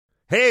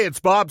Hey, it's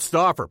Bob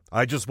Stauffer.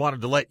 I just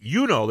wanted to let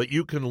you know that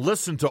you can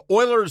listen to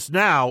Oilers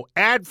Now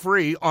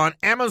ad-free on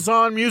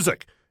Amazon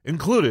Music,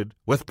 included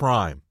with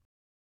Prime.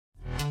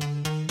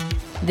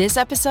 This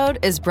episode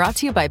is brought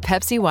to you by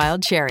Pepsi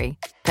Wild Cherry.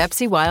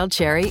 Pepsi Wild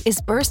Cherry is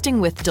bursting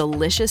with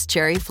delicious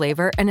cherry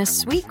flavor and a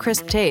sweet,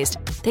 crisp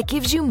taste that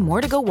gives you more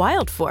to go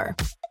wild for.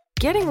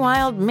 Getting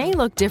wild may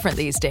look different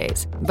these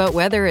days, but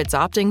whether it's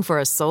opting for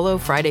a solo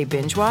Friday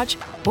binge watch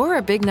or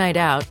a big night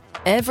out,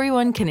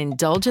 everyone can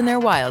indulge in their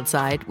wild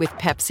side with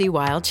Pepsi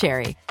Wild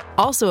Cherry.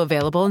 Also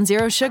available in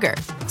Zero Sugar.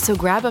 So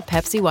grab a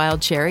Pepsi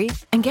Wild Cherry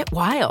and get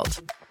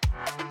wild.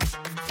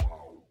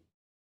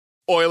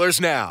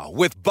 Oilers Now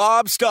with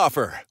Bob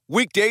Stauffer.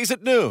 Weekdays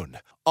at noon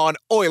on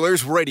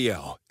Oilers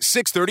Radio,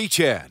 630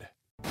 CHED.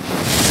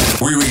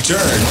 We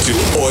return to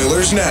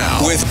Oilers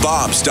Now with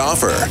Bob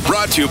Stauffer.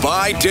 Brought to you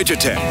by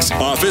Digitex.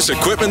 Office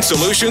Equipment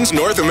Solutions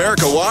North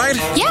America-wide?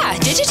 Yeah,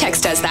 Digitex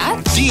does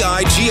that.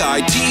 DIGITEX.ca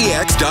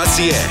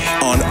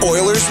on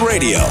Oilers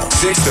Radio,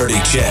 630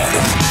 CHED.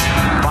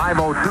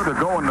 5:02 to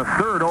go in the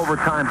third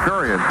overtime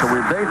period. So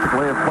we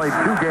basically have played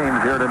two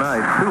games here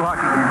tonight, two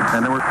hockey games,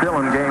 and then we're still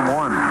in game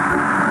one.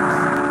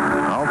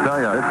 I'll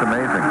tell you, it's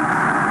amazing.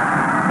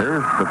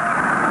 There's the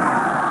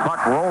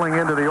puck rolling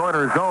into the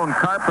Oilers zone.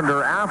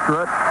 Carpenter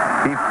after it.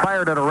 He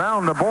fired it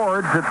around the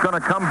boards. It's going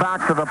to come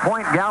back to the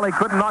point. Galley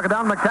couldn't knock it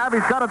down.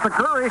 McCabe's got it to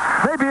Curry.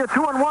 Maybe a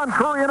 2-on-1.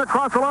 Curry in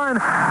across the line.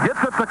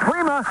 Gets it to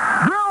Klima.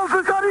 Drills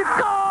the shot. He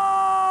scores!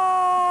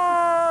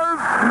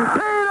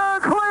 Peter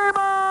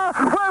Klima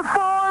with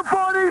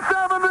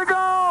 4:47 to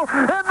go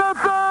in the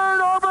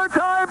third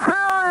overtime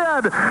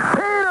period.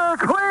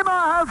 Peter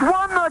Klima has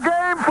won the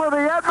game for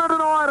the Edmonton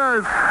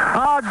Oilers.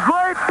 A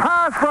great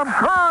pass from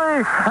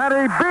Curry, and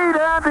he beat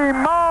Andy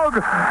Moog.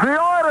 The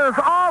Oilers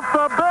off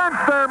the bench.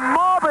 They're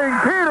mobbing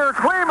Peter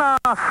Klima.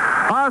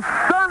 A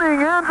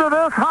stunning end to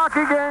this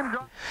hockey game.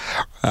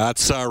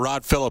 That's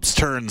Rod Phillips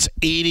turns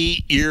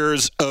 80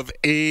 years of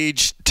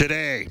age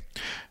today.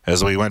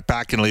 As we went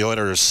back into the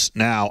Oilers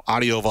Now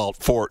Audio Vault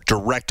for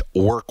Direct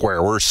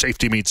Workwear, where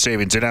safety meets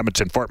savings in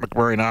Edmonton, Fort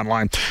McMurray, and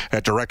online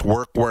at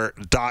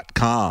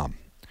directworkwear.com.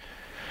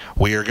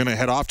 We are going to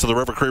head off to the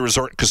River Cree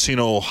Resort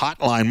Casino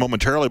hotline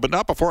momentarily, but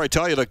not before I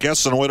tell you that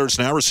guests on Oilers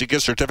Now receive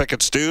gift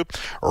certificates to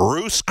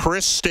Ruth's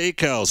Chris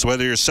Steakhouse.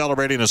 Whether you're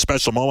celebrating a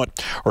special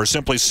moment or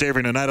simply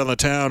savoring a night on the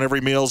town, every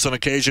meal's an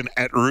occasion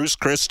at Ruth's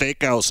Chris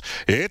Steakhouse.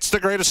 It's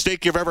the greatest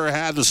steak you've ever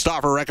had. The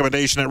Stauffer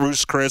recommendation at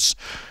Ruth's Chris.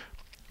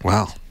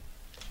 Well,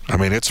 I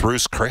mean, it's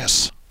Ruth's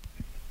Chris.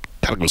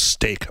 Gotta go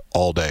steak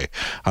all day.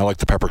 I like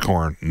the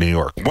Peppercorn, New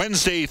York.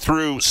 Wednesday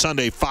through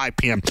Sunday, 5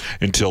 p.m.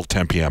 until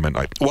 10 p.m. at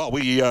night. Well,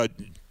 we are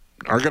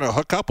going to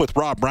hook up with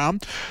Rob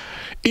Brown,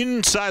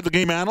 inside the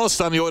game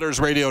analyst on the Oilers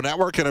Radio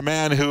Network, and a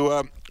man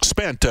who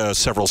spent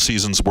several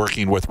seasons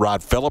working with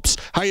Rod Phillips.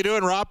 How you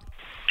doing, Rob?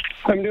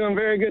 I'm doing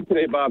very good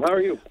today, Bob. How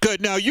are you?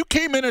 Good. Now, you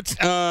came in at,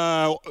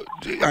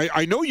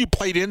 I know you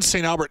played in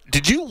St. Albert.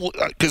 Did you,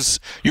 because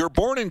you were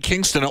born in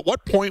Kingston, at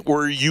what point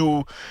were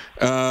you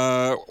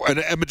an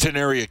Edmonton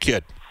area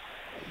kid?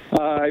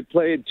 I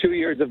played 2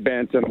 years of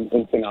Bantam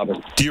in St.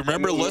 Albert. Do you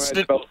remember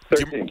listening? Do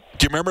you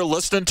remember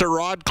listening to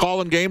Rod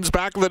calling games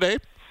back in the day?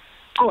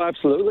 Oh,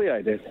 absolutely,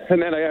 I did.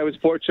 And then I was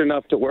fortunate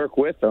enough to work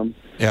with him.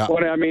 Yeah.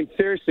 But, I mean,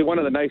 seriously, one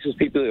of the nicest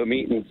people you'll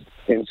meet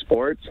in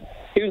sports.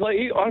 He was like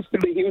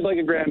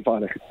a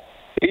grandfather.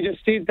 He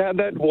had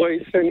that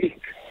voice, and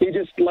he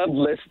just loved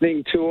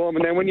listening to him.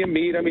 And then when you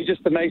meet him, he's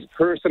just a nice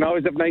person.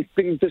 Always have nice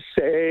things to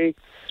say.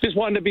 Just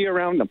wanted to be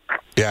around him.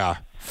 Yeah.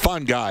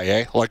 Fun guy,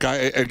 eh? Like,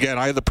 I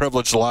had the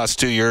privilege the last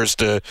 2 years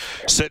to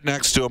sit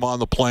next to him on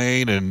the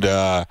plane, and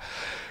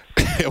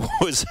it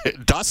was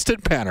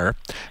Dustin Penner.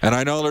 And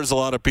I know there's a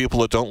lot of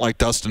people that don't like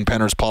Dustin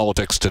Penner's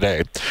politics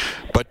today,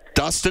 but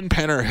Dustin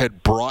Penner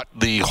had brought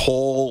the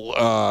whole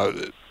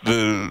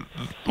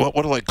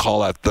what do they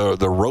call that?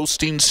 The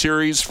roasting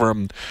series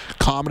from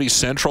Comedy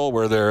Central,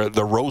 where they're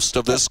the roast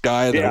of this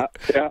guy. Yeah.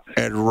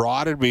 And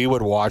Rod and me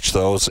would watch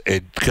those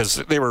because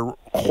they were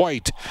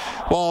quite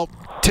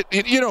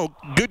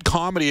good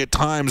comedy at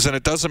times, and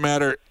it doesn't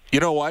matter. You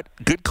know what?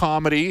 Good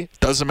comedy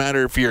doesn't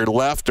matter if you're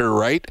left or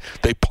right.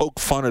 They poke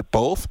fun at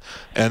both,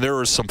 and there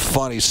was some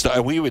funny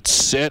stuff. We would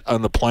sit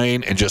on the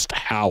plane and just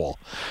howl.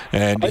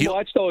 And I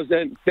watched those,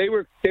 and they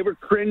were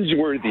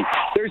cringeworthy.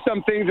 There's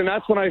some things, and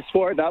that's when I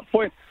swore at that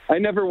point I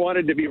never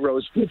wanted to be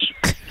roasted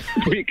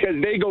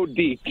because they go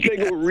deep. They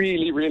go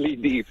really, really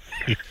deep.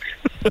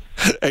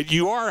 And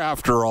you are,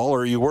 after all,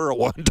 or you were at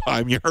one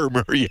time, you're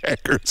Murray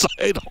Yeager's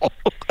idol.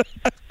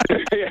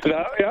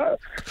 Yeah,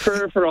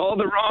 for all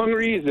the wrong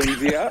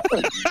reasons, yeah.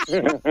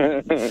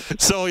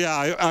 So,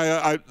 yeah,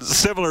 I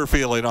similar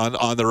feeling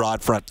on the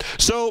Rod front.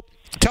 So,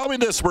 tell me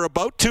this. We're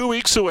about 2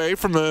 weeks away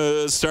from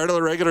the start of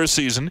the regular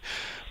season,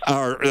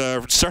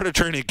 or start of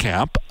training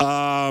camp.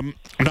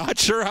 Not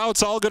sure how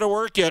it's all going to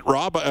work yet,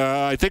 Rob.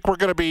 I think we're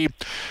going to be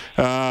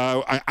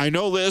I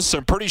know this.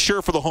 I'm pretty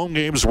sure for the home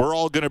games, we're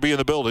all going to be in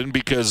the building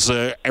because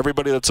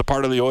everybody that's a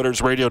part of the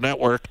Oilers Radio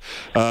Network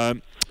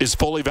is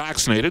fully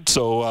vaccinated,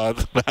 so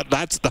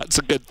that's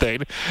a good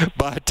thing.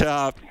 But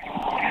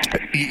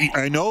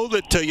I know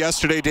that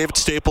yesterday David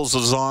Staples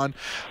was on.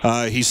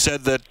 He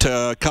said that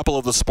a couple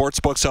of the sports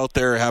books out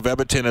there have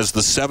Edmonton as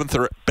the seventh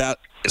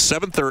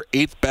or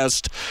eighth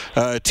best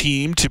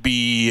team to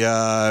be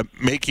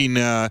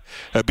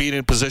being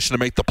in position to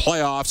make the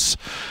playoffs.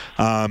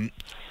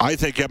 I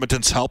think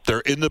Edmonton's helped. They're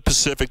in the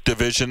Pacific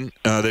Division.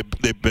 They've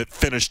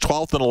finished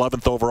 12th and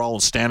 11th overall in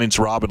standings,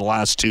 Rob, in the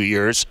last 2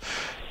 years.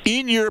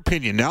 In your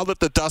opinion, now that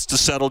the dust has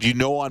settled, you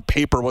know on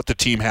paper what the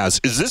team has.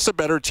 Is this a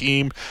better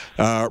team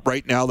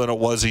right now than it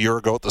was a year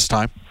ago at this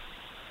time?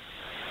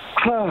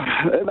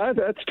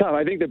 That's tough.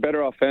 I think they're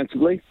better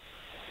offensively.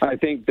 I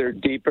think they're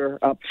deeper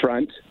up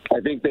front. I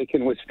think they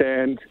can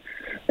withstand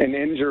an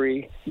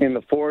injury in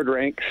the forward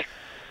ranks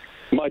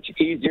much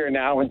easier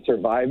now and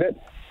survive it.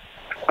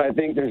 I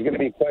think there's going to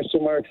be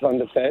question marks on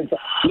defense.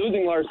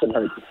 Losing Larson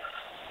hurts.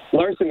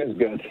 Larson is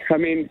good. I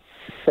mean,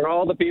 for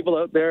all the people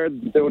out there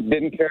that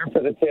didn't care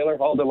for the Taylor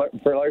Hall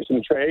for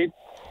Larson trade,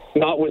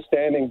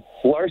 notwithstanding,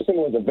 Larson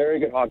was a very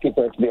good hockey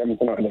player for the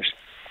Edmonton Oilers.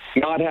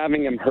 Not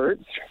having him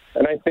hurts,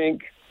 and I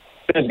think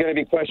there's going to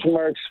be question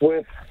marks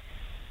with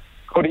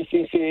Cody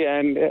Ceci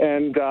and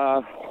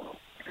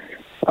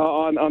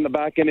on the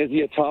back end. Is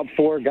he a top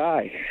four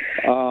guy?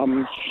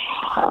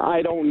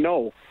 I don't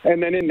know.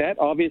 And then in net,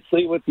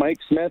 obviously, with Mike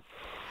Smith,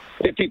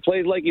 if he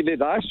plays like he did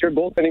last year,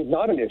 goaltending's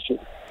not an issue.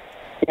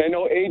 I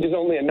know age is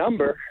only a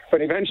number,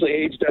 but eventually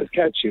age does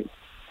catch you.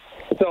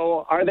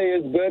 So are they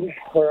as good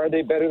or are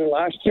they better than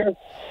last year?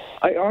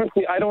 I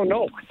don't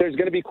know. There's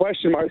going to be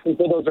question marks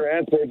until those are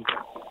answered.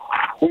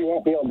 We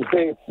won't be able to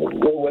say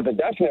with a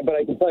definite, but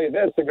I can tell you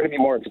this, they're going to be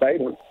more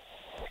exciting.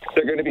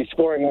 They're going to be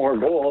scoring more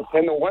goals.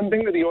 And the one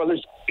thing that the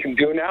Oilers can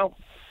do now,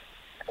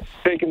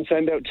 they can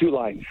send out two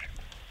lines.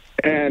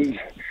 And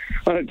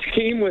on a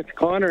team with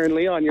Connor and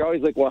Leon, you're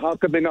always like, well, how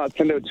could they not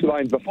send out two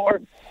lines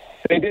before?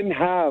 They didn't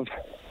have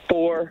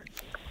four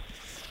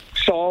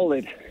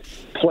solid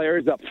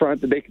players up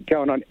front that they could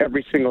count on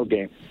every single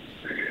game.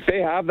 They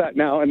have that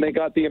now, and they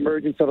got the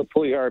emergence of a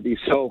Puljujärvi.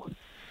 So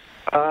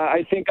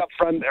I think up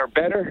front they're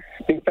better.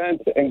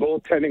 Defense and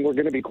goaltending were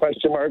going to be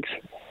question marks,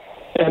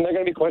 and they're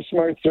going to be question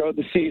marks throughout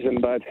the season.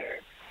 But,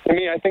 I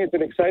mean, I think it's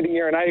an exciting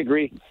year, and I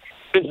agree.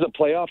 This is a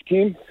playoff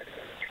team,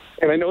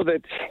 and I know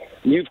that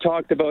you've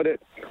talked about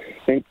it,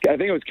 and I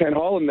think it was Ken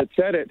Holland that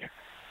said it.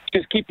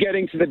 Just keep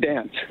getting to the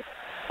dance.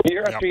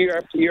 Year after year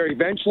after year,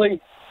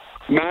 eventually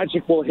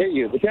magic will hit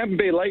you. The Tampa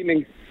Bay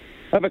Lightning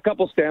have a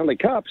couple Stanley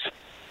Cups,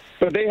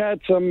 but they had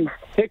some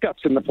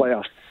hiccups in the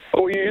playoffs.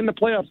 But when you're in the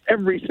playoffs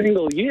every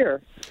single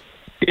year,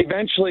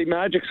 eventually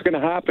magic's going to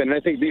happen. And I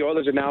think the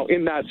Oilers are now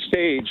in that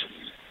stage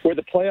where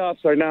the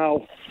playoffs are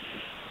now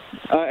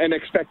an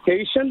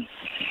expectation,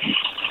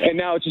 and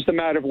now it's just a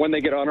matter of when they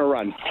get on a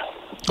run.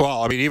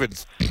 Well, I mean, even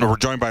we're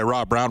joined by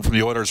Rob Brown from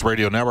the Oilers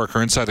Radio Network,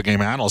 our Inside the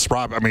Game analyst.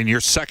 Rob, I mean,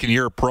 your second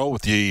year pro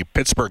with the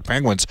Pittsburgh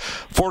Penguins,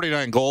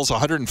 49 goals,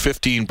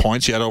 115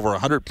 points. You had over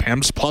 100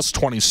 PIMs, plus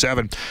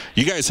 27.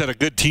 You guys had a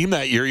good team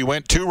that year. You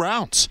went 2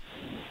 rounds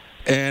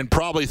and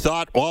probably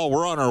thought, well,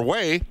 we're on our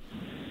way.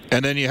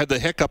 And then you had the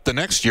hiccup the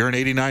next year in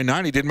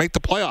 89-90, didn't make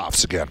the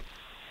playoffs again.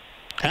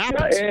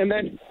 Happens. Yeah,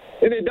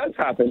 and it does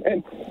happen.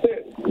 And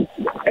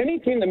any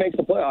team that makes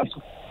the playoffs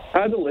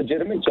has a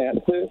legitimate chance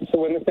to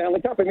win the Stanley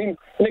Cup. I mean,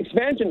 an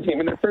expansion team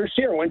in their first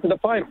year went to the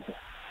finals.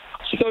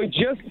 So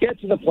just get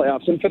to the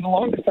playoffs. And for the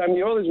longest time,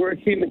 the Oilers were a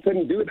team that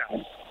couldn't do that.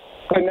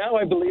 And now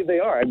I believe they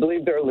are. I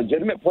believe they're a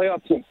legitimate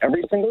playoff team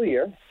every single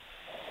year.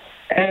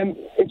 And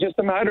it's just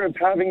a matter of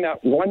having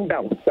that one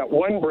bounce, that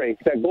one break,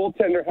 that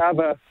goaltender have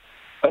a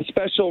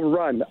special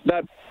run,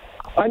 that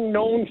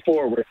unknown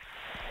forward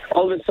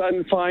all of a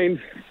sudden find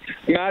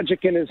magic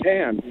in his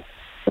hand.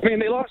 I mean,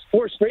 they lost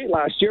 4 straight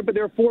last year, but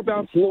they were 4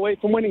 bounces away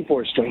from winning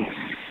 4 straight.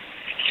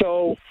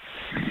 So,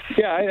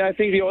 yeah, I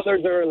think the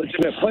Oilers are a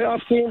legitimate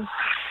playoff team,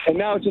 and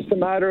now it's just a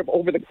matter of,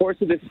 over the course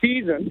of the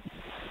season,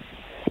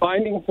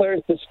 finding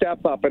players to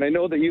step up. And I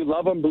know that you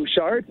love him,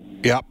 Bouchard.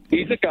 Yep.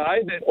 He's a guy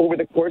that, over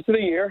the course of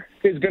the year,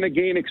 is going to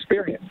gain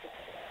experience.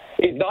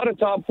 He's not a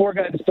top 4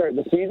 guy to start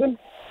the season,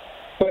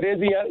 but is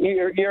he at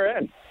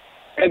year-end?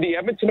 And the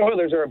Edmonton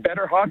Oilers are a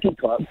better hockey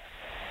club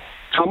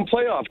come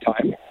playoff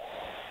time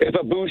if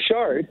a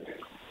Bouchard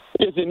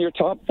is in your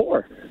top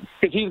 4.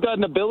 Because he's got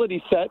an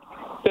ability set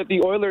that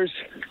the Oilers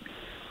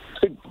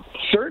could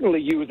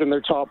certainly use in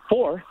their top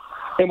 4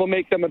 and will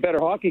make them a better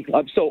hockey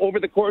club. So over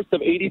the course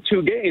of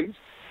 82 games,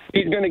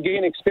 he's going to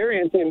gain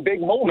experience in big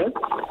moments.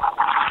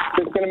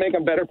 It's going to make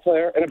him a better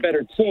player and a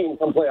better team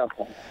come playoff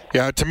time.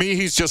 Yeah, to me,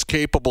 he's just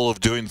capable of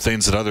doing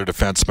things that other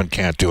defensemen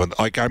can't do. And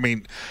I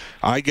mean,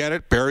 I get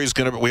it.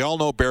 We all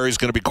know Barry's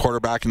going to be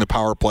quarterbacking the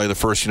power play the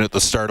first unit at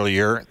the start of the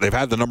year. They've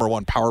had the number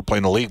 1 power play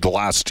in the league the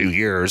last 2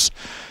 years.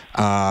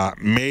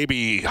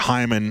 Maybe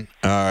Hyman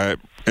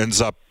ends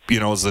up,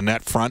 as the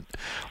net front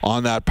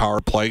on that power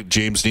play.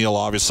 James Neal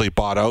obviously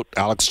bought out.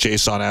 Alex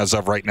Chiasson, as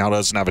of right now,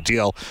 doesn't have a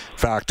deal. In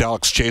fact,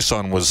 Alex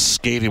Chiasson was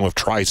skating with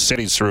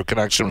Tri-Cities through a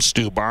connection with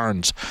Stu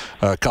Barnes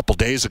a couple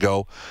days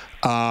ago.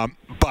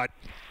 But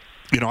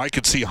I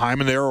could see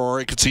Hyman there, or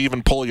I could see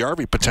even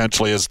Puljujarvi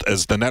potentially as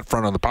the net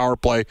front on the power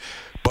play.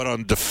 But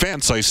on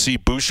defense, I see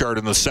Bouchard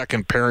in the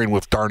second pairing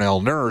with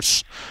Darnell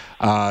Nurse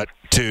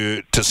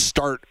to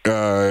start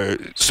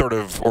sort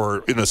of,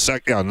 or in the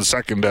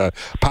second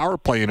power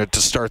play unit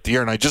to start the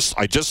year. And I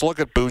just look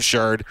at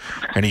Bouchard,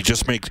 and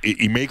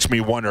he makes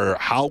me wonder,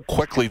 how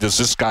quickly does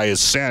this guy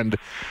ascend?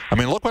 I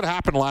mean, look what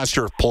happened last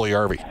year with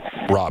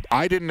Puljujarvi, Rob.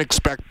 I didn't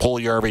expect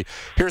Puljujarvi.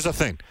 Here's the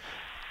thing.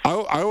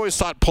 I always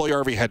thought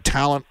Puljujarvi had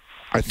talent.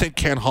 I think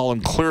Ken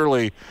Holland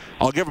clearly,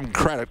 I'll give him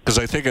credit, because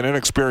I think an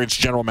inexperienced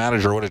general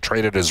manager would have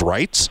traded his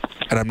rights,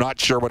 and I'm not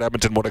sure what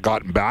Edmonton would have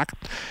gotten back.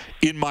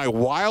 In my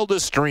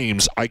wildest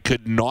dreams, I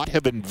could not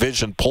have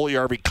envisioned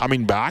Puljujarvi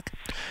coming back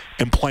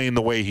and playing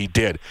the way he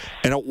did.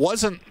 And it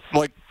wasn't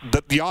like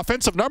the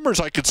offensive numbers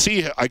I could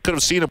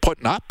have seen him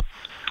putting up.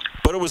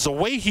 But it was the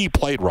way he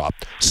played, Rob.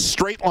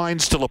 Straight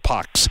lines to the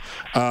pucks,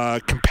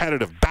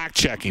 competitive,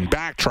 back-checking,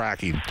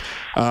 backtracking,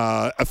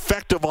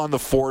 effective on the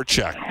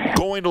forecheck,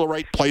 going to the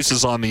right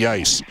places on the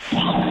ice.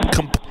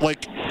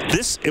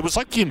 It was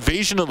like the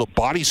invasion of the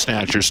body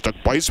snatchers took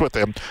place with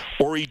him,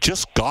 or he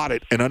just got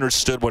it and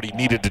understood what he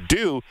needed to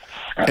do.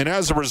 And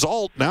as a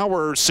result, now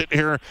we're sitting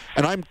here,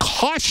 and I'm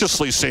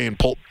cautiously saying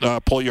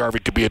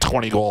Puljujarvi could be a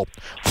 20-goal,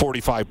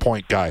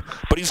 45-point guy.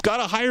 But he's got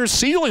a higher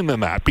ceiling than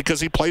that because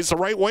he plays the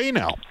right way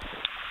now.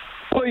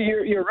 Well,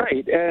 you're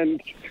right, and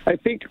I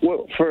think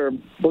for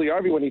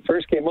Puljujarvi, when he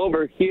first came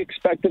over, he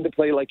expected to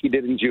play like he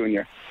did in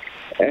junior,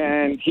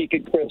 and he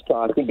could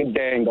crisscross, he could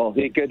dangle,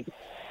 he could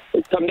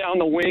come down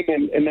the wing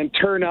and then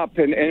turn up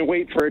and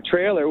wait for a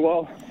trailer.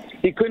 Well,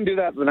 he couldn't do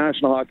that at the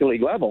National Hockey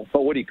League level,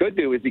 but what he could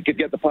do is he could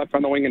get the puck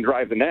on the wing and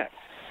drive the net.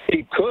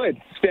 He could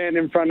stand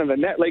in front of the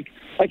net. Like,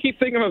 I keep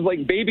thinking of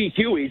like baby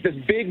Huey, this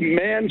big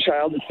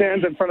man-child that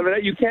stands in front of the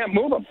net. You can't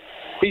move him.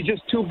 He's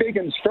just too big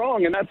and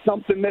strong, and that's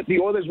something that the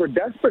Oilers were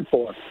desperate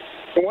for.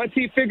 And once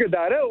he figured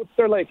that out,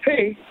 they're like,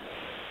 hey,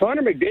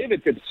 Connor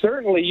McDavid could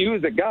certainly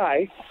use a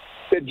guy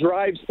that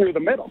drives through the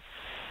middle.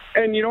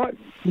 And you know what?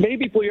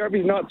 Maybe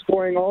Puljujarvi's not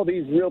scoring all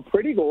these real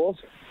pretty goals,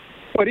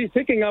 but he's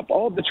picking up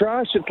all the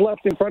trash that's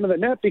left in front of the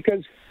net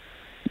because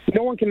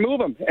no one can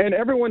move him. And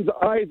everyone's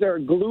eyes are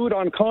glued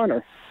on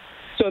Connor.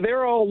 So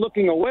they're all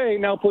looking away.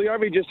 Now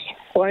Puljujarvi just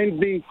finds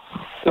the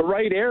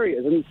right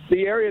areas, and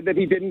the area that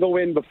he didn't go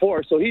in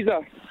before. So he's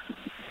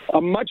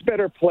a much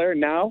better player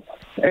now,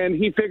 and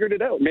he figured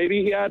it out.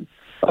 Maybe he had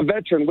a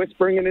veteran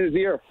whispering in his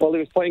ear while he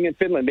was playing in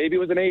Finland. Maybe it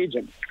was an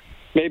agent.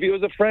 Maybe it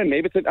was a friend.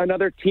 Maybe it's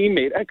another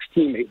teammate,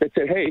 ex-teammate that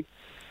said, hey,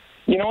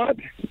 you know what?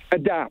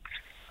 Adapt.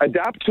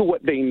 Adapt to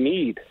what they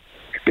need.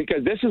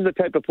 Because this is the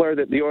type of player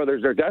that the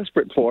Oilers are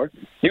desperate for.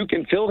 You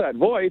can fill that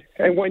void,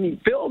 and when you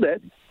filled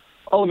it,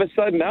 all of a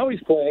sudden now he's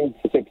playing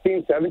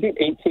 16, 17,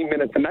 18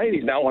 minutes a night.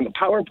 He's now on the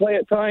power play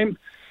at times,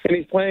 and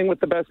he's playing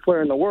with the best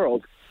player in the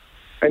world.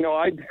 I know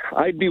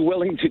I'd be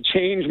willing to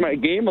change my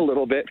game a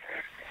little bit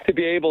to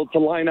be able to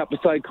line up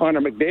beside Connor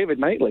McDavid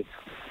nightly.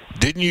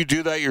 Didn't you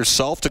do that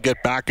yourself to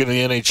get back in the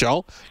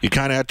NHL? You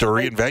kind of had to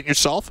reinvent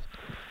yourself?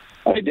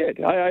 I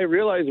did. I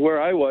realized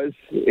where I was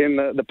in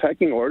the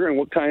pecking order and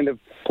what kind of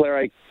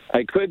player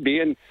I could be.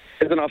 And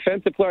as an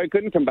offensive player, I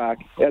couldn't come back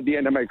at the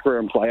end of my career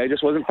and play. I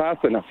just wasn't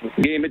fast enough.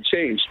 The game had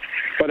changed.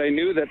 But I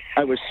knew that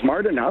I was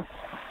smart enough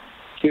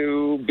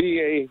to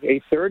be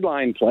a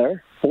third-line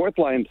player,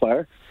 fourth-line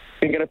player,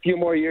 and get a few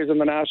more years in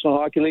the National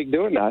Hockey League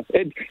doing that.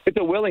 It's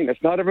a willingness.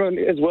 Not everyone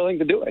is willing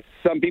to do it.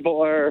 Some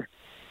people are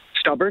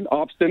stubborn,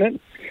 obstinate,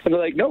 and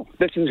they're like, no,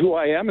 this is who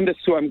I am and this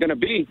is who I'm going to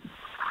be.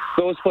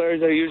 Those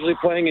players are usually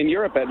playing in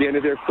Europe at the end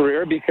of their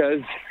career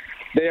because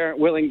they aren't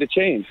willing to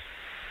change.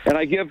 And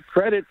I give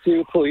credit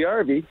to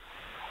Puljujarvi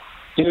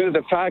due to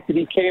the fact that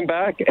he came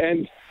back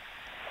and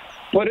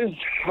put his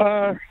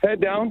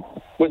head down,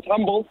 was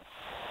humble,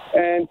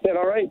 and said,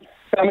 all right,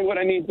 tell me what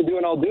I need to do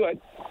and I'll do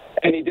it.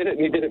 And he did it,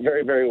 and he did it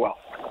very, very well.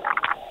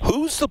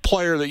 Who's the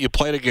player that you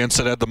played against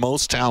that had the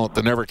most talent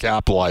that never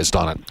capitalized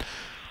on it?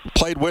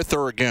 Played with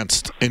or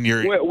against in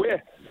your...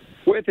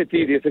 With it's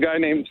easy. It's a guy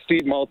named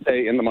Steve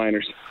Malte in the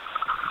minors.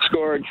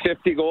 Scored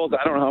 50 goals,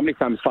 I don't know how many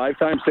times, 5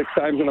 times, 6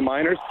 times in the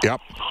minors. Yep.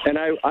 And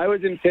I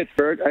was in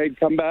Pittsburgh. I had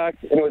come back,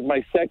 and it was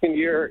my second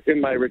year in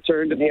my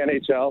return to the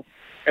NHL,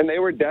 and they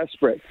were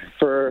desperate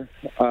for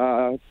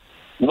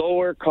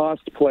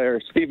lower-cost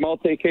players. Steve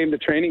Malte came to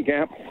training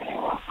camp,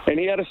 and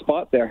he had a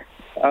spot there.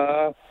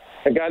 A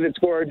guy that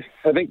scored,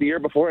 I think the year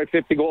before, had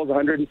 50 goals,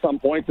 100 and some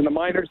points in the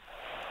minors,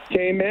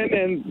 came in,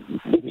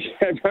 and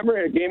I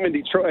remember a game in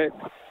Detroit,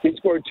 he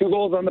scored 2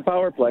 goals on the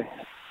power play.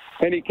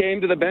 And he came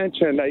to the bench,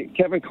 and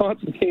Kevin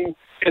Constantine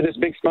had this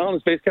big smile on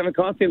his face. Kevin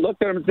Constantine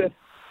looked at him and said,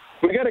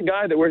 we got a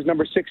guy that wears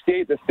number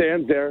 68 that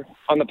stands there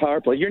on the power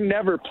play. You're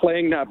never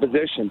playing that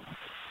position.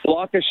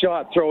 Block a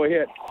shot, throw a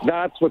hit.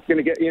 That's what's going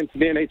to get you into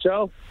the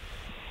NHL.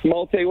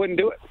 Malte wouldn't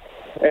do it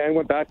and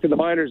went back to the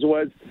minors.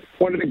 Was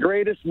one of the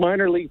greatest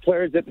minor league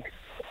players that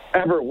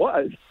ever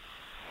was,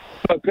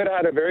 but could have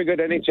had a very good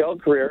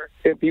NHL career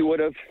if he would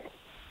have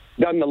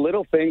done the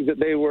little things that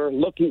they were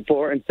looking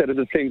for instead of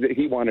the things that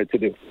he wanted to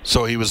do.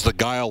 So he was the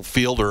guile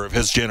fielder of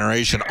his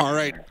generation. All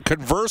right,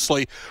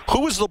 conversely,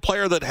 who was the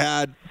player that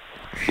had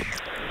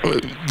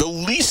the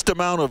least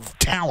amount of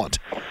talent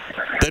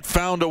that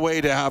found a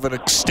way to have an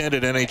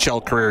extended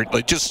NHL career,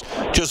 like just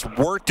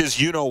worked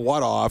his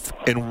you-know-what off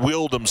and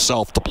willed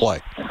himself to play?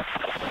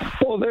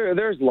 Well,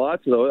 there's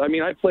lots of those. I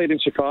mean, I played in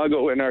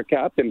Chicago, and our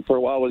captain for a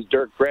while was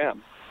Dirk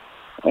Graham.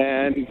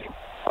 And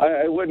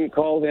I wouldn't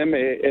call him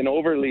an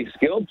overly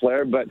skilled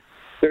player, but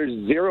there's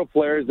zero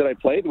players that I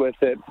played with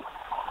that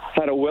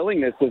had a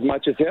willingness as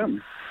much as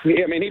him.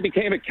 I mean, he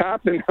became a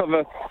captain of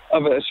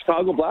a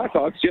Chicago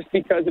Blackhawks just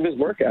because of his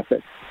work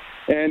ethic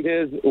and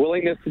his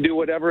willingness to do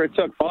whatever it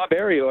took. Bob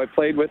Ario, I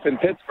played with in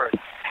Pittsburgh.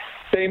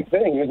 Same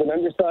thing. He was an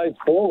undersized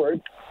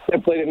forward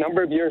that played a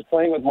number of years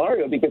playing with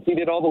Mario because he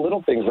did all the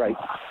little things right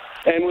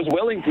and was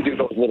willing to do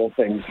those little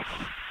things.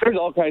 There's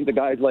all kinds of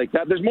guys like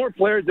that. There's more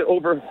players that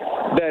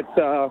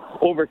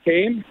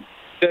overcame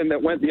than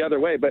that went the other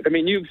way. But I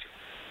mean, you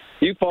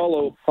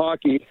follow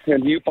hockey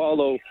and you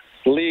follow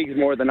leagues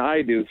more than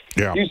I do.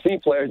 Yeah. You see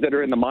players that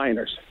are in the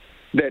minors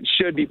that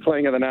should be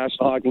playing in the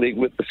National Hockey League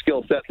with the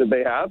skill set that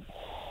they have,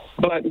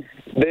 but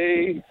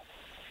they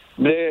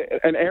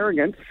an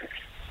arrogance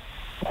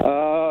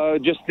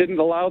just didn't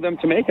allow them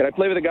to make it. I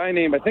played with a guy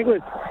named, I think it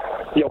was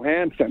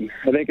Johansson,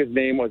 I think his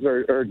name was,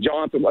 or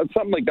Johnson,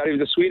 something like that. He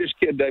was a Swedish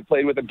kid that I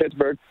played with in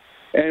Pittsburgh,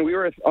 and we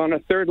were on a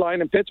third line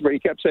in Pittsburgh. He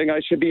kept saying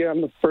I should be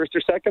on the first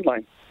or second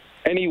line,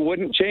 and he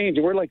wouldn't change.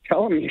 And we're like,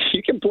 tell him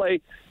you can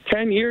play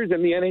 10 years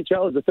in the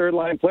NHL as a third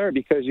line player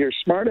because you're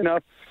smart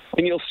enough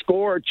and you'll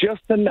score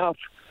just enough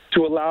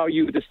to allow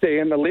you to stay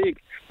in the league.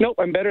 Nope,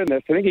 I'm better than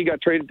this. I think he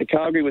got traded to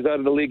Calgary, was out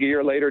of the league a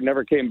year later,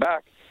 never came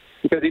back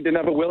because he didn't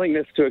have a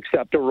willingness to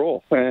accept a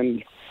role.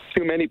 And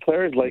too many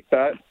players like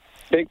that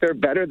think they're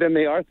better than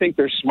they are, think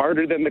they're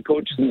smarter than the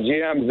coaches and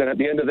GMs, and at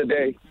the end of the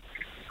day,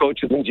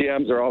 coaches and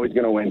GMs are always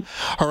going to win.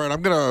 All right,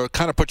 I'm going to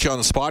kind of put you on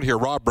the spot here.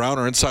 Rob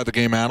Browner, Inside the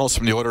Game analyst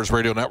from the Oilers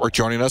Radio Network,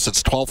 joining us.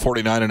 It's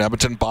 12:49 in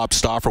Edmonton. Bob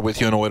Stauffer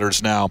with you on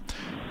Oilers Now.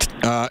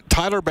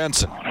 Tyler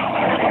Benson.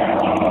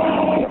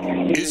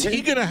 Is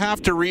he going to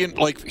have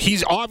to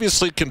he's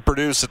obviously can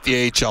produce at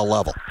the AHL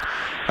level.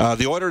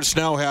 The Oilers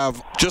now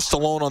have, just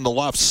alone on the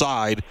left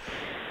side,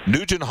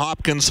 Nugent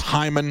Hopkins,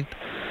 Hyman,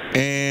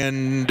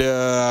 and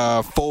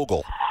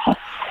Fogle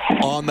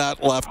on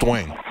that left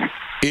wing.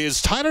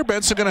 Is Tyler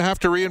Benson going to have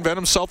to reinvent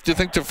himself, do you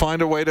think, to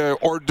find a way to,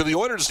 or do the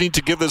Oilers need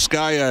to give this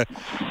guy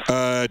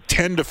a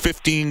 10 to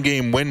 15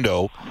 game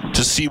window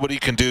to see what he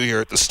can do here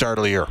at the start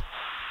of the year?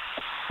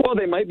 Well,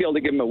 they might be able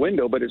to give him a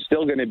window, but it's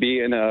still going to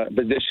be in a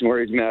position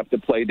where he's going to have to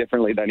play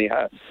differently than he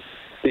has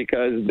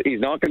because he's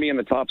not going to be in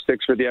the top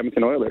six for the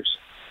Edmonton Oilers.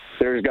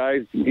 There's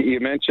guys, you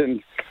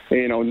mentioned,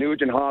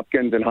 Nugent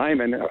Hopkins and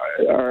Hyman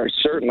are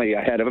certainly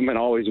ahead of him and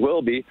always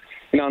will be.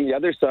 And on the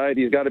other side,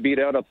 he's got to beat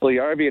out a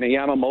Puljujarvi and a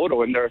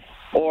Yamamoto in there,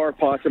 or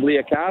possibly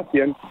a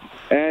Cassian.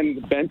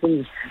 And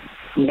Benson's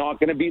not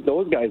going to beat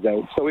those guys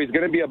out. So he's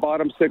going to be a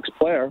bottom six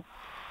player.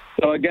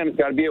 So again, it's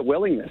got to be a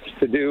willingness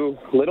to do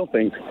little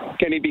things.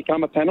 Can he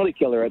become a penalty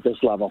killer at this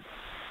level?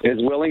 His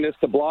willingness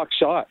to block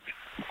shots.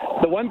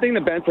 The one thing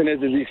that Benson is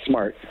he's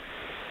smart.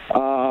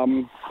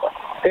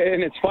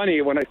 And it's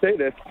funny when I say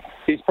this,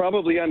 he's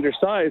probably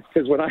undersized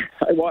because when I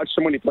watched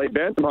him when he played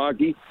bantam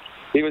hockey,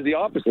 he was the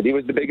opposite. He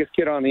was the biggest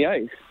kid on the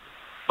ice.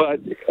 But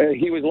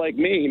he was like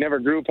me. He never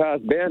grew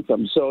past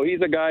bantam. So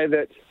he's a guy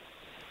that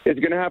is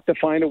going to have to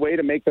find a way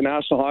to make the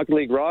National Hockey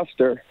League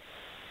roster,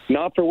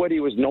 not for what he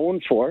was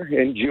known for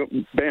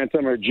in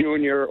bantam or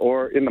junior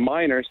or in the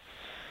minors,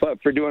 but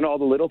for doing all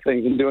the little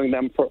things and doing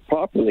them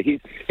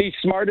properly. He's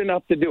smart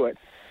enough to do it.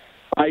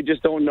 I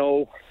just don't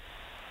know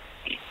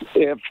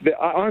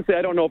honestly,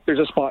 I don't know if there's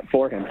a spot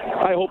for him.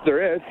 I hope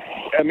there is.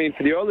 I mean,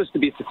 for the Oilers to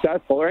be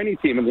successful, or any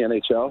team in the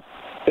NHL,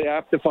 they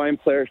have to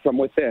find players from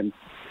within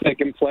that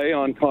can play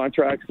on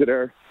contracts that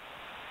are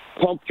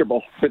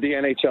comfortable for the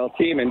NHL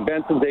team, and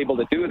Benson's able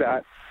to do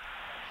that.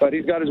 But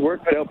he's got his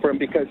work cut out for him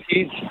because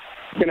he's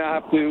going to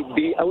have to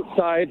be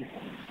outside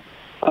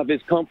of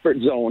his comfort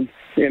zone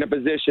in a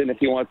position if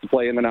he wants to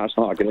play in the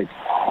National Hockey League.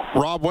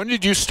 Rob, when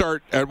did you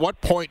start, at what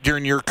point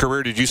during your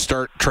career did you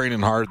start training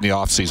hard in the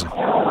offseason?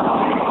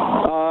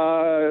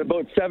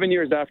 About 7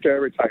 years after I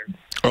retired.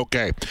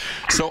 Okay.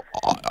 So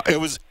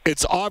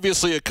it's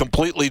obviously a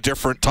completely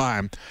different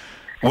time.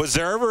 Was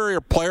there ever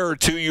a player or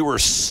two you were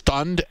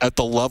stunned at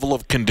the level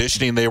of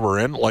conditioning they were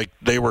in? Like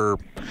they were,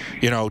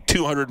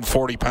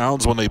 240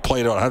 pounds when they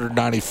played at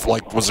 190.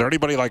 Like, was there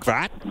anybody like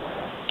that?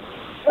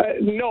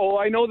 No,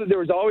 I know that there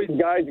was always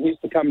guys that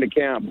used to come to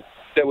camp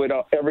that would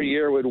every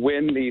year would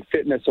win the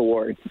fitness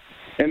award,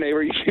 and they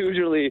were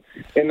usually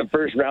in the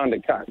first round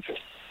of cuts.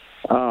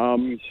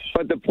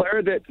 But the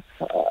player that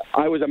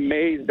I was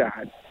amazed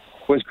at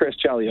was Chris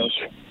Chelios.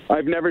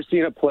 I've never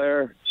seen a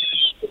player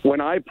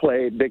when I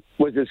played that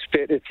was as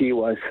fit as he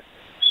was,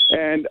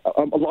 and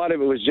a lot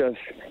of it was just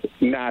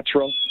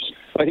natural.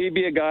 But he'd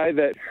be a guy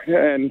that,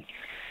 and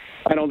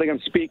I don't think I'm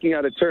speaking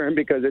out of turn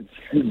because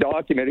it's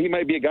documented. He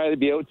might be a guy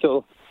that'd be out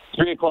till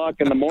 3 o'clock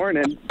in the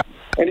morning,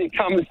 and he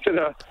comes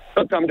to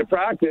he'll come to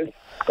practice,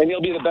 and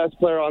he'll be the best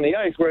player on the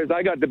ice. Whereas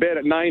I got to bed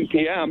at 9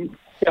 p.m.,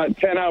 got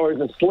 10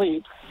 hours of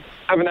sleep,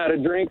 haven't had a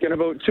drink in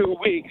about 2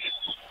 weeks,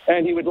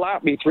 and he would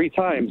lap me 3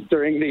 times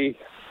during the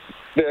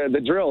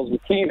drills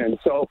with Keenan.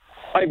 So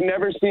I've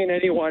never seen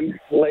anyone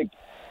like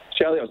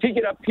Chelios.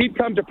 He'd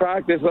come to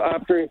practice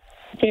after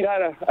he'd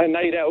had a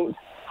night out,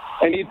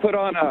 and he'd put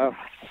on a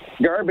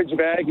garbage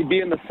bag, he'd be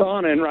in the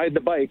sauna and ride the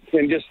bike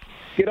and just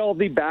get all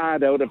the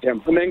bad out of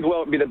him and then go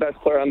out and be the best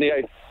player on the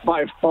ice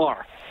by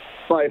far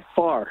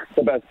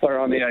the best player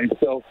on the ice.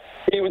 So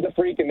he was a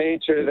freak of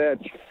nature that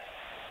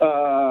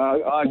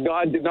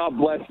God did not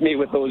bless me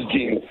with those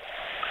genes.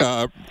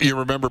 You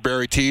remember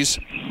Barry Tees?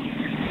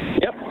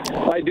 Yep,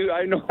 I do.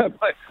 I know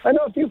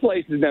a few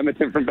places in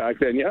Edmonton from back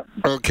then, yeah.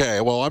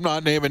 Okay, well, I'm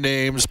not naming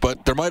names,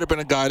 but there might have been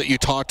a guy that you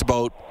talked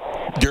about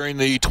during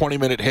the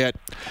 20-minute hit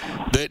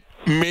that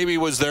maybe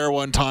was there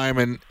one time,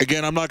 and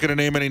again, I'm not going to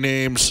name any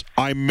names.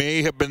 I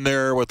may have been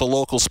there with a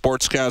local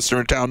sportscaster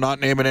in town, not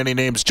naming any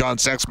names, John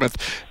Sexsmith,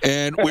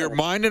 and we were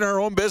minding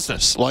our own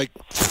business, like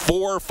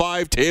 4 or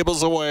 5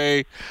 tables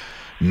away,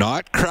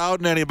 not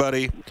crowding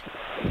anybody,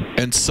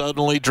 and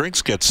suddenly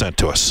drinks get sent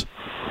to us.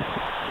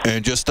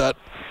 And just that,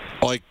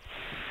 like,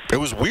 it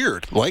was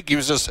weird. Like, he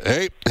was just,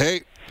 hey,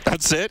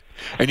 that's it.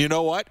 And you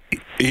know what?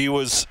 He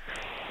was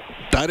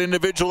that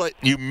individual that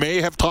you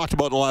may have talked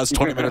about in the last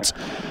 20 minutes.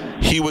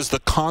 He was the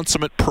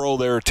consummate pro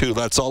there, too.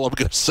 That's all I'm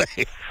going to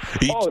say.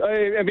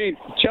 I mean,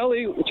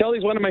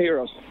 Chelly's one of my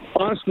heroes.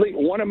 Honestly,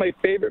 one of my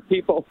favorite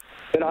people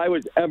that I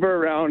was ever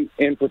around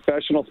in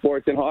professional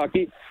sports and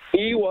hockey.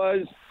 He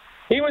was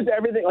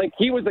everything. Like,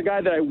 he was the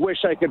guy that I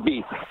wish I could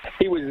be.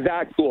 He was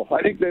that cool.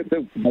 I think that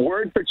the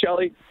word for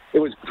Chelly, it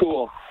was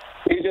cool.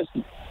 He just,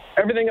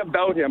 everything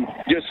about him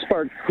just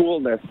sparked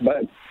coolness.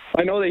 But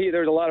I know that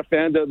there's a lot of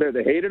fans out there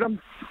that hated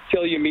him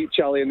till you meet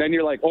Chelly, and then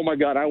you're like, oh my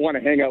God, I want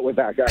to hang out with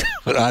that guy.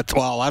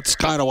 That's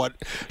kind of what,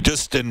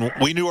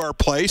 we knew our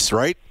place,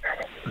 right?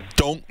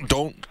 Don't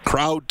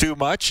crowd too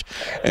much,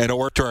 and it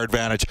worked to our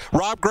advantage.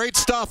 Rob, great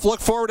stuff. Look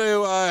forward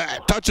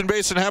to touching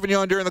base and having you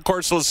on during the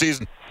course of the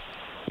season.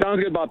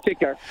 Sounds good, Bob. Take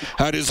care.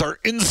 That is our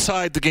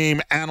Inside the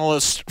Game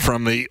analyst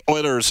from the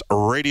Oilers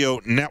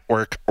Radio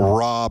Network,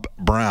 Rob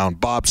Brown.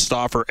 Bob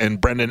Stauffer and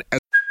Brendan.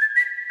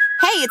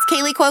 Hey, it's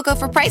Kaylee Cuoco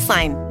for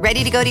Priceline.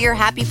 Ready to go to your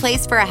happy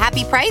place for a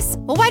happy price?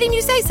 Well, why didn't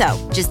you say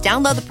so? Just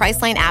download the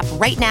Priceline app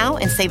right now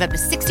and save up to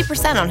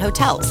 60% on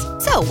hotels.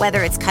 So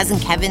whether it's Cousin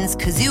Kevin's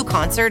Kazoo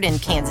Concert in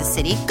Kansas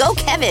City, go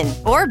Kevin,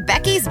 or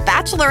Becky's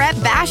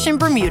Bachelorette Bash in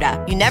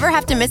Bermuda, you never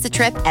have to miss a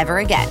trip ever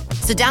again.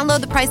 So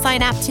download the Priceline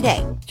app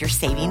today. Your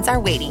savings are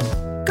waiting.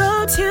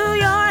 Go to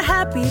your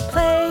happy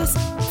place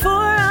for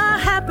a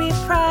happy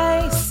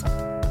price.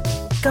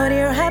 Go to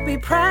your happy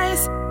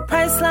price,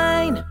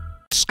 Priceline.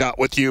 Scott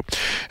with you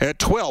at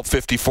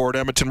 12:54 at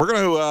Edmonton. We're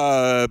going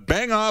to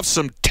bang off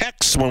some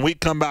texts when we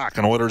come back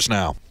on Oilers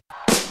Now.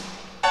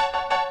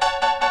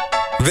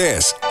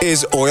 This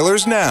is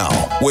Oilers Now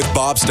with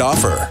Bob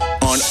Stauffer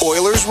on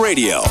Oilers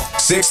Radio,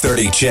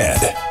 630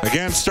 CHED.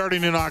 Again,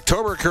 starting in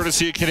October,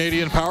 courtesy of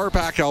Canadian Power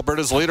Pack,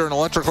 Alberta's leader in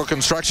electrical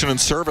construction and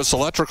service,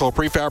 electrical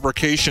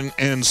prefabrication,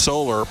 and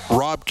solar.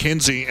 Rob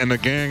Kinsey and the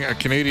gang at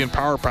Canadian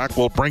Power Pack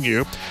will bring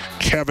you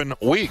Kevin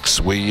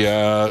Weeks. We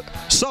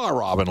saw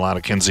Rob and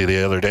Lana Kinsey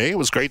the other day. It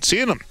was great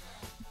seeing him.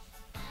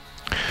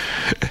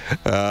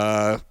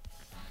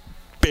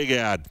 Big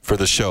ad for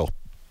the show.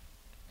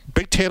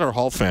 Big Taylor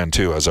Hall fan,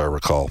 too, as I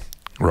recall.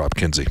 Rob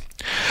Kinsey.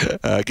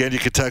 Again, you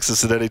can text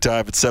us at any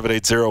time at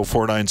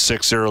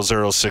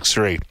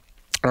 780-496-0063.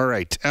 All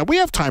right. We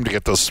have time to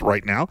get this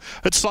right now.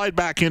 Let's slide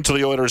back into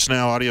the Oilers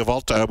Now audio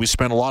vault. We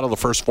spent a lot of the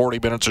first 40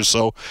 minutes or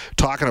so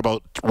talking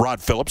about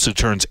Rod Phillips, who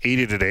turns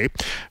 80 today.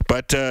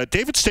 But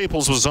David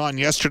Staples was on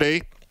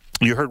yesterday.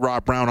 You heard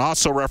Rob Brown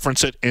also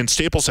reference it, and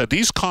Staples had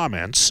these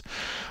comments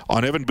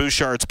on Evan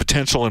Bouchard's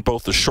potential in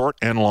both the short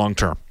and long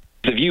term.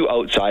 The view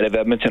outside of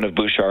Edmonton of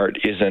Bouchard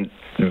isn't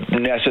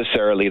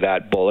necessarily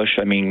that bullish.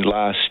 I mean,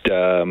 last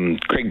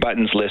Craig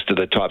Button's list of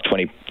the top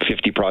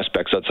 50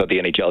 prospects outside the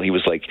NHL, he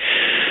was like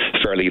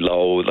fairly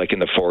low, like in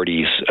the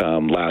 40s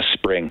last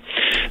spring.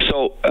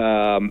 So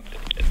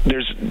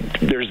there's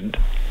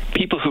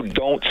people who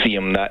don't see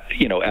him that,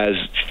 as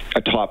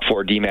a top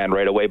 4 D-man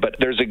right away. But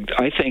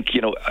I think,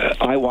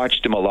 I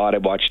watched him a lot. I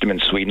watched him in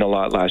Sweden a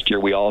lot last year.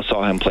 We all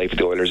saw him play for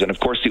the Oilers. And of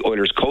course, the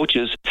Oilers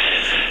coaches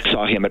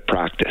saw him at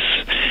practice,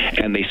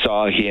 and they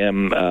saw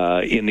him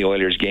in the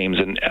Oilers games.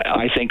 And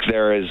I think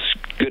they're a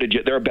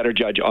better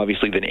judge,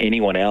 obviously, than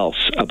anyone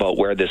else about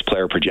where this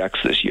player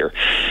projects this year.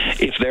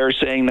 If they're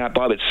saying that,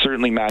 Bob, it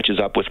certainly matches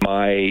up with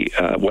my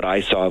what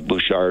I saw of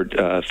Bouchard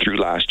through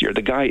last year.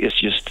 The guy is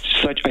just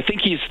I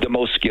think he's the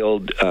most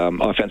skilled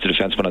offensive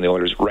defenseman on the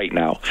Oilers right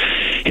now.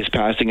 His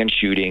passing and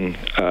shooting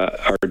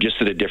are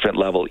just at a different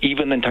level,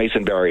 even than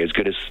Tyson Barrie, as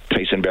good as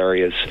Tyson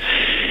Barrie is.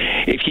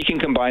 If he can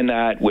combine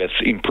that with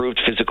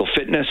improved physical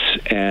fitness,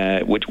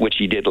 which which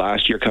he did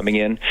last year coming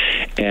in,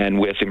 and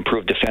with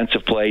improved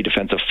defensive play,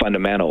 defensive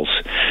fundamentals,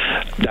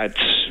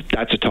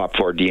 that's a top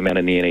 4 D-man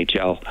in the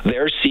NHL.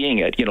 They're seeing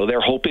it.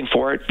 They're hoping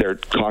for it. They're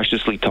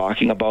cautiously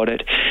talking about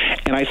it,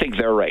 and I think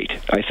they're right.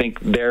 I think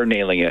they're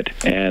nailing it,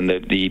 and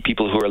the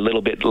people who are a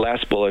little bit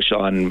less bullish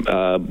on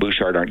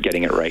Bouchard aren't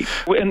getting it right.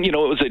 And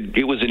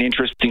it was an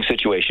interesting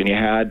situation. You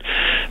had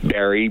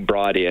Barry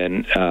brought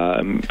in,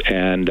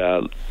 and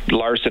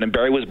Larson, and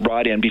Barry was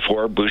brought in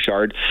before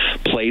Bouchard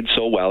played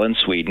so well in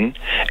Sweden,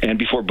 and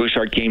before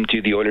Bouchard came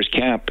to the Oilers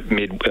camp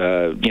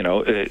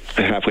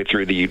halfway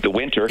through the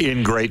winter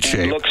in great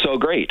shape, and looked so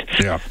great.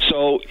 Yeah.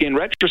 So in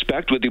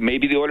retrospect,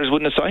 maybe the Oilers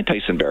wouldn't have signed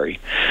Tyson Barrie,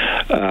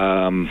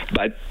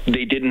 but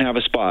they didn't have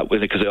a spot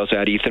with it because they also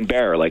had Ethan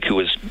Bear, who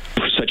was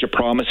such a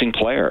promising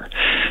player.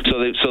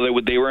 So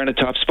they were in a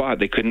tough spot.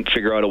 They couldn't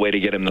figure out a way to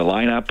get him in the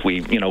lineup.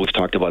 We've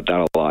talked about that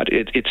a lot.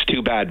 It's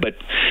too bad, but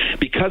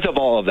because of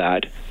all of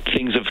that,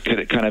 things have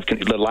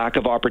the lack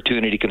of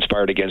opportunity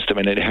conspired against him,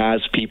 and it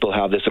has people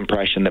have this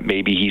impression that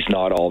maybe he's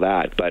not all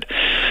that. But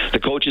the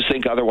coaches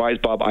think otherwise,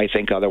 Bob. I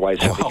think otherwise.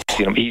 Wow.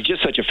 He's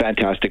just such a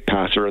fantastic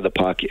passer of the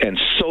puck and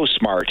so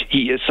smart.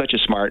 He is such a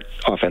smart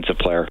offensive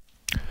player.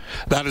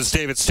 That is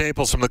David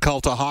Staples from the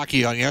Cult of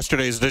Hockey on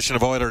yesterday's edition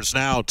of Oilers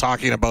Now,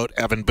 talking about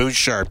Evan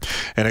Bouchard.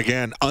 And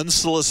again,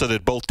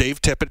 unsolicited, both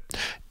Dave Tippett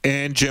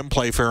and Jim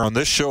Playfair on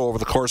this show over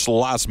the course of the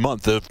last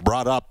month have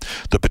brought up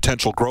the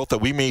potential growth that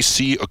we may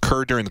see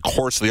occur during the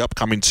course of the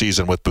upcoming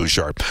season with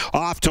Bouchard.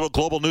 Off to a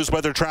global news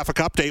weather traffic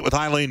update with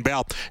Eileen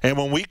Bell. And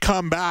when we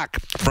come back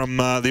from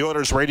the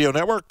Oilers Radio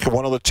Network,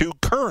 one of the 2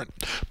 current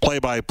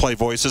play-by-play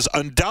voices,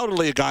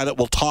 undoubtedly a guy that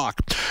will talk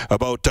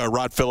about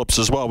Rod Phillips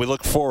as well. We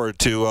look forward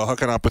to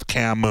hooking up with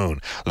Cam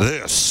Moon.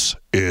 This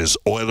is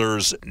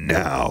Oilers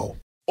Now.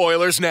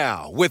 Oilers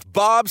Now with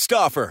Bob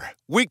Stauffer.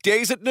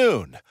 Weekdays at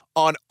noon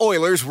on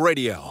Oilers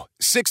Radio,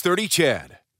 630 CHED.